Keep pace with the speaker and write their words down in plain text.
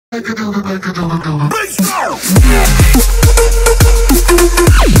Hello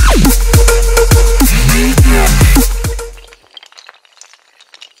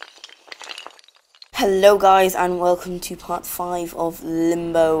guys, and welcome to part 5 of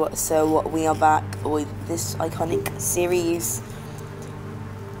Limbo. So we are back with this iconic series,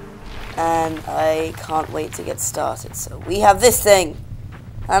 and I can't wait to get started. So we have this thing.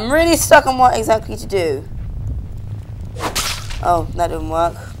 I'm really stuck on what exactly to do. Oh, that didn't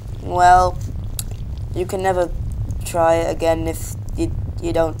work. Well, you can never try it again if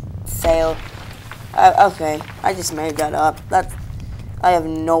you don't fail. Okay, I just made that up. I have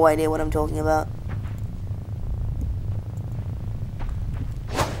no idea what I'm talking about.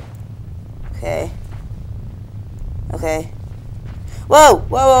 Okay. Okay. Whoa!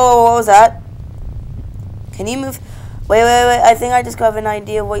 Whoa, whoa, whoa, what was that? Can you move? Wait, wait, wait. I think I just got an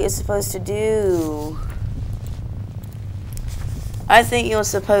idea of what you're supposed to do. I think you're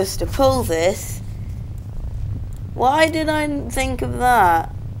supposed to pull this. Why did I think of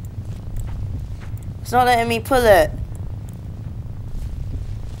that? It's not letting me pull it.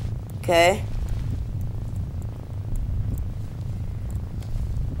 Okay.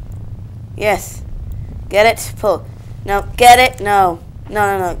 Yes. Get it. Pull. No. Get it. No.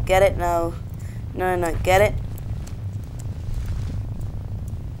 No, no, no. Get it. No. No, no, no. Get it.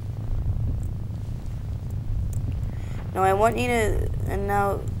 No, I want you to... And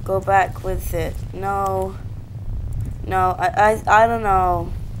now go back with it. No. No, I don't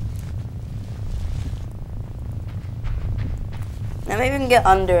know. Now maybe we can get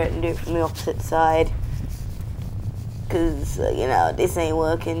under it and do it from the opposite side. Because, you know, this ain't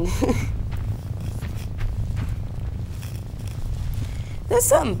working. There's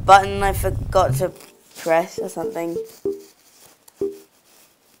some button I forgot to press or something.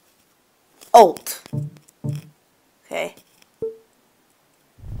 Alt. Okay.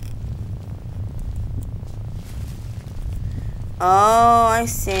 Oh, I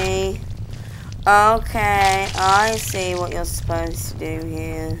see. Okay, I see what you're supposed to do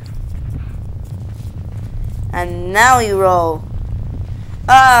here. And now you roll.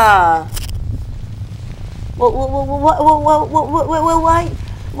 Ah!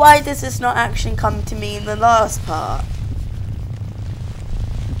 Why does this not actually come to me in the last part?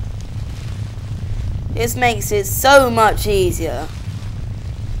 This makes it so much easier.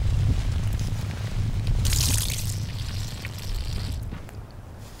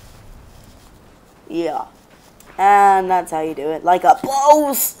 Yeah. And that's how you do it. Like a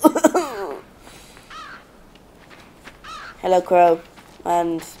boss! Hello, Crow.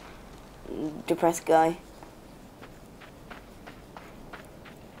 And depressed guy.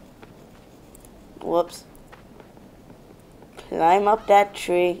 Whoops. Climb up that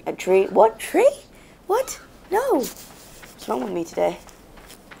tree. A tree? What tree? What? No. What's wrong with me today?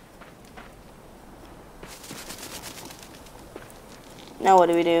 Now what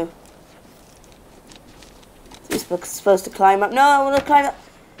do we do? We're supposed to climb up. No, I want to climb up.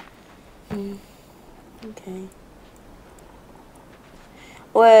 Okay.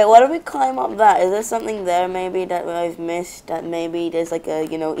 Wait, why do we climb up that? Is there something there maybe that I've missed? That maybe there's like a,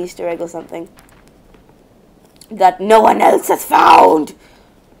 you know, Easter egg or something? That no one else has found!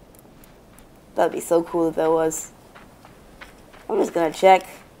 That'd be so cool if there was. I'm just gonna check.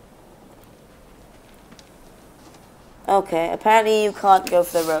 Okay, apparently you can't go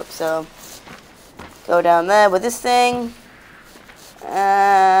for the rope, so go down there with this thing.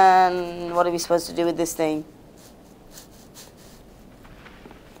 And what are we supposed to do with this thing?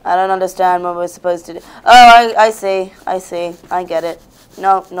 I don't understand what we're supposed to do. Oh, I see. I see. I get it.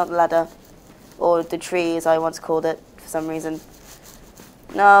 No, not the ladder. Or the tree, as I once called it, for some reason.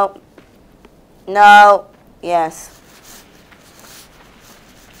 No. No. Yes.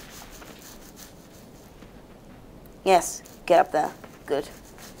 Yes. Get up there. Good.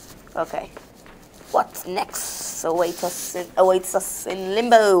 Okay. What next awaits us in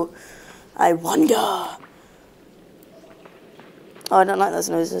Limbo? I wonder. Oh, I don't like those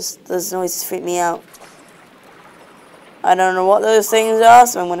noises. Those noises freak me out. I don't know what those things are,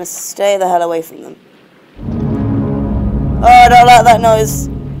 so I'm going to stay the hell away from them. Oh, I don't like that noise.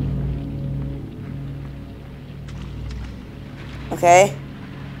 Okay.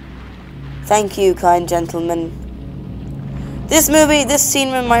 Thank you, kind gentlemen. This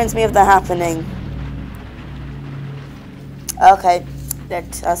scene reminds me of The Happening. Okay,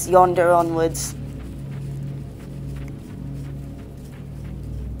 let us yonder onwards.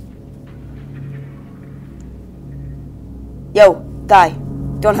 Yo, guy,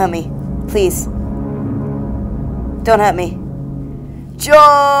 don't hurt me, please. Don't hurt me.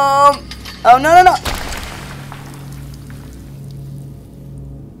 Jump! Oh, no, no, no!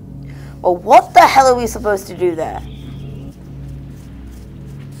 Or what the hell are we supposed to do there?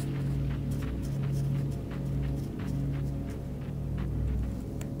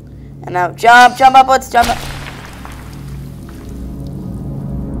 And now jump upwards, jump up.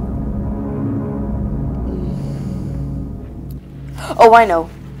 Oh, I know.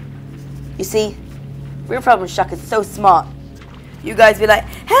 You see, Real Problem Shock is so smart. You guys be like,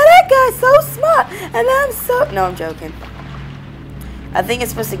 hey, that guy's so smart, and I'm so... No, I'm joking. I think it's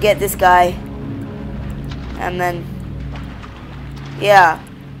supposed to get this guy. And then... Yeah.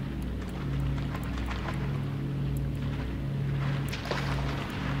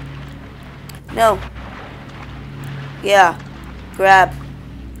 No. Yeah. Grab.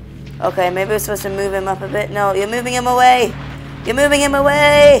 Okay, maybe we're supposed to move him up a bit. No, you're moving him away. You're moving him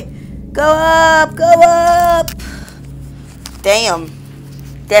away. Go up. Go up. Damn.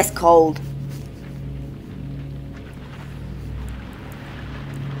 That's cold.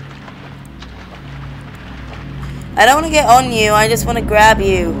 I don't want to get on you. I just want to grab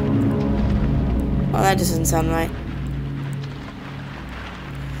you. Well, that just doesn't sound right.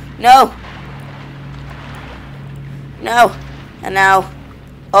 No. No. And now,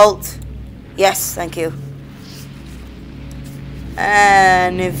 Alt. Yes, thank you.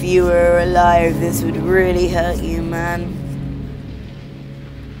 And if you were alive, this would really hurt you, man.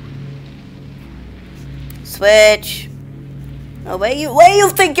 Switch. Oh, where you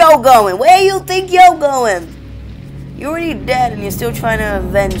think you're going? Where you think you're going? You're already dead and you're still trying to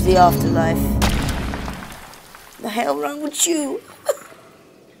avenge the afterlife. The hell wrong with you?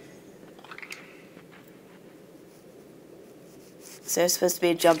 So there's supposed to be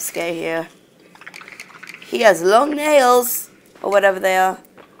a jump scare here. He has long nails, or whatever they are.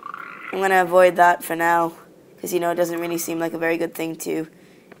 I'm going to avoid that for now, because, you know, it doesn't really seem like a very good thing to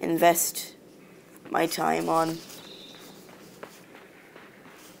invest my time on.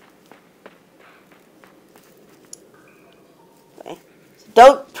 Okay. So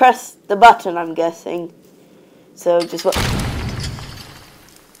don't press the button, I'm guessing. So just what?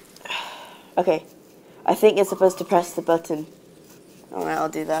 Okay. I think you're supposed to press the button. Alright, I'll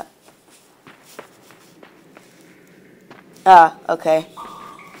do that. Ah, okay.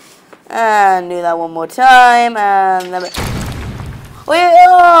 And do that one more time, and then... Wait,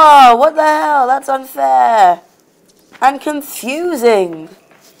 oh, what the hell? That's unfair. And confusing.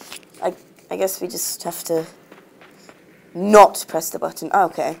 I guess we just have to not press the button. Oh,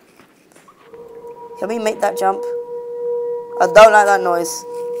 okay. Can we make that jump? I don't like that noise.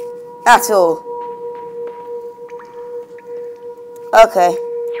 At all. Okay.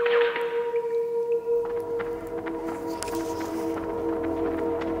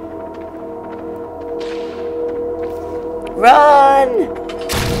 Run!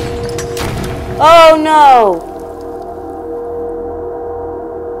 Oh no!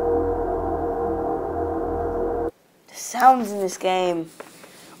 The sounds in this game.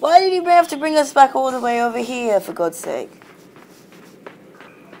 Why did you have to bring us back all the way over here, for God's sake?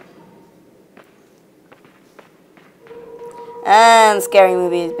 And scary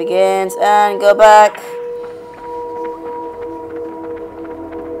movie begins, and go back.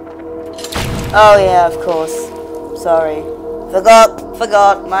 Oh yeah, of course. Sorry.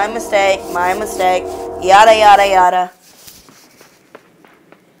 Forgot. My mistake. Yada, yada, yada.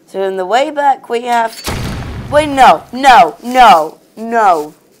 So in the way back we have... Wait, no.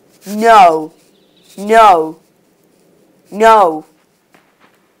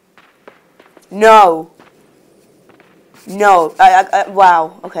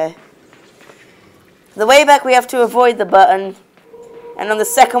 Wow, okay. The way back we have to avoid the button, and on the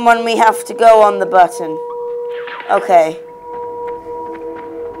second one we have to go on the button. Okay.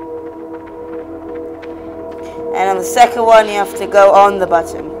 And on the second one you have to go on the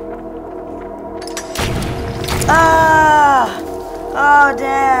button. Ah! Oh,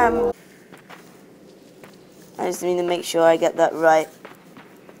 damn. I just need to make sure I get that right.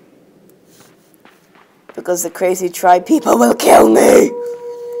 Because the crazy tribe people will kill me.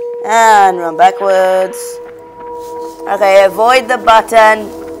 And run backwards. Okay, avoid the button.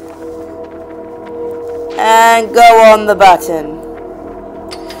 And go on the button.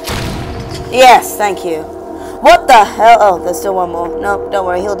 Yes, thank you. What the hell? Oh, there's still one more. No, don't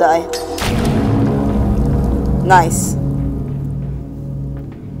worry, he'll die. Nice.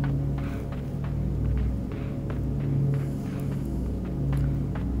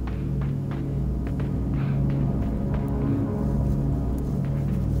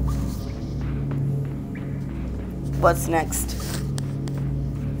 What's next?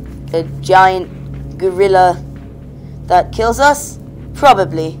 A giant gorilla that kills us?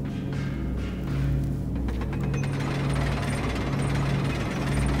 Probably.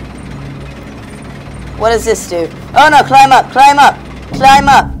 What does this do? Oh no, climb up, climb up, climb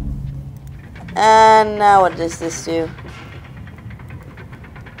up. And now what does this do?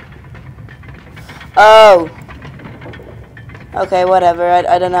 Oh. Okay, whatever.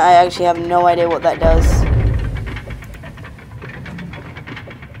 I don't know. I actually have no idea what that does.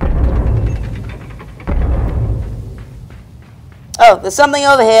 Oh, there's something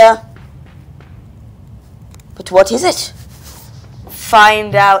over here. But what is it?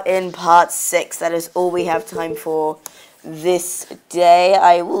 Find out in part 6. That is all we have time for this day.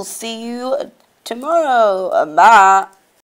 I will see you tomorrow. Bye.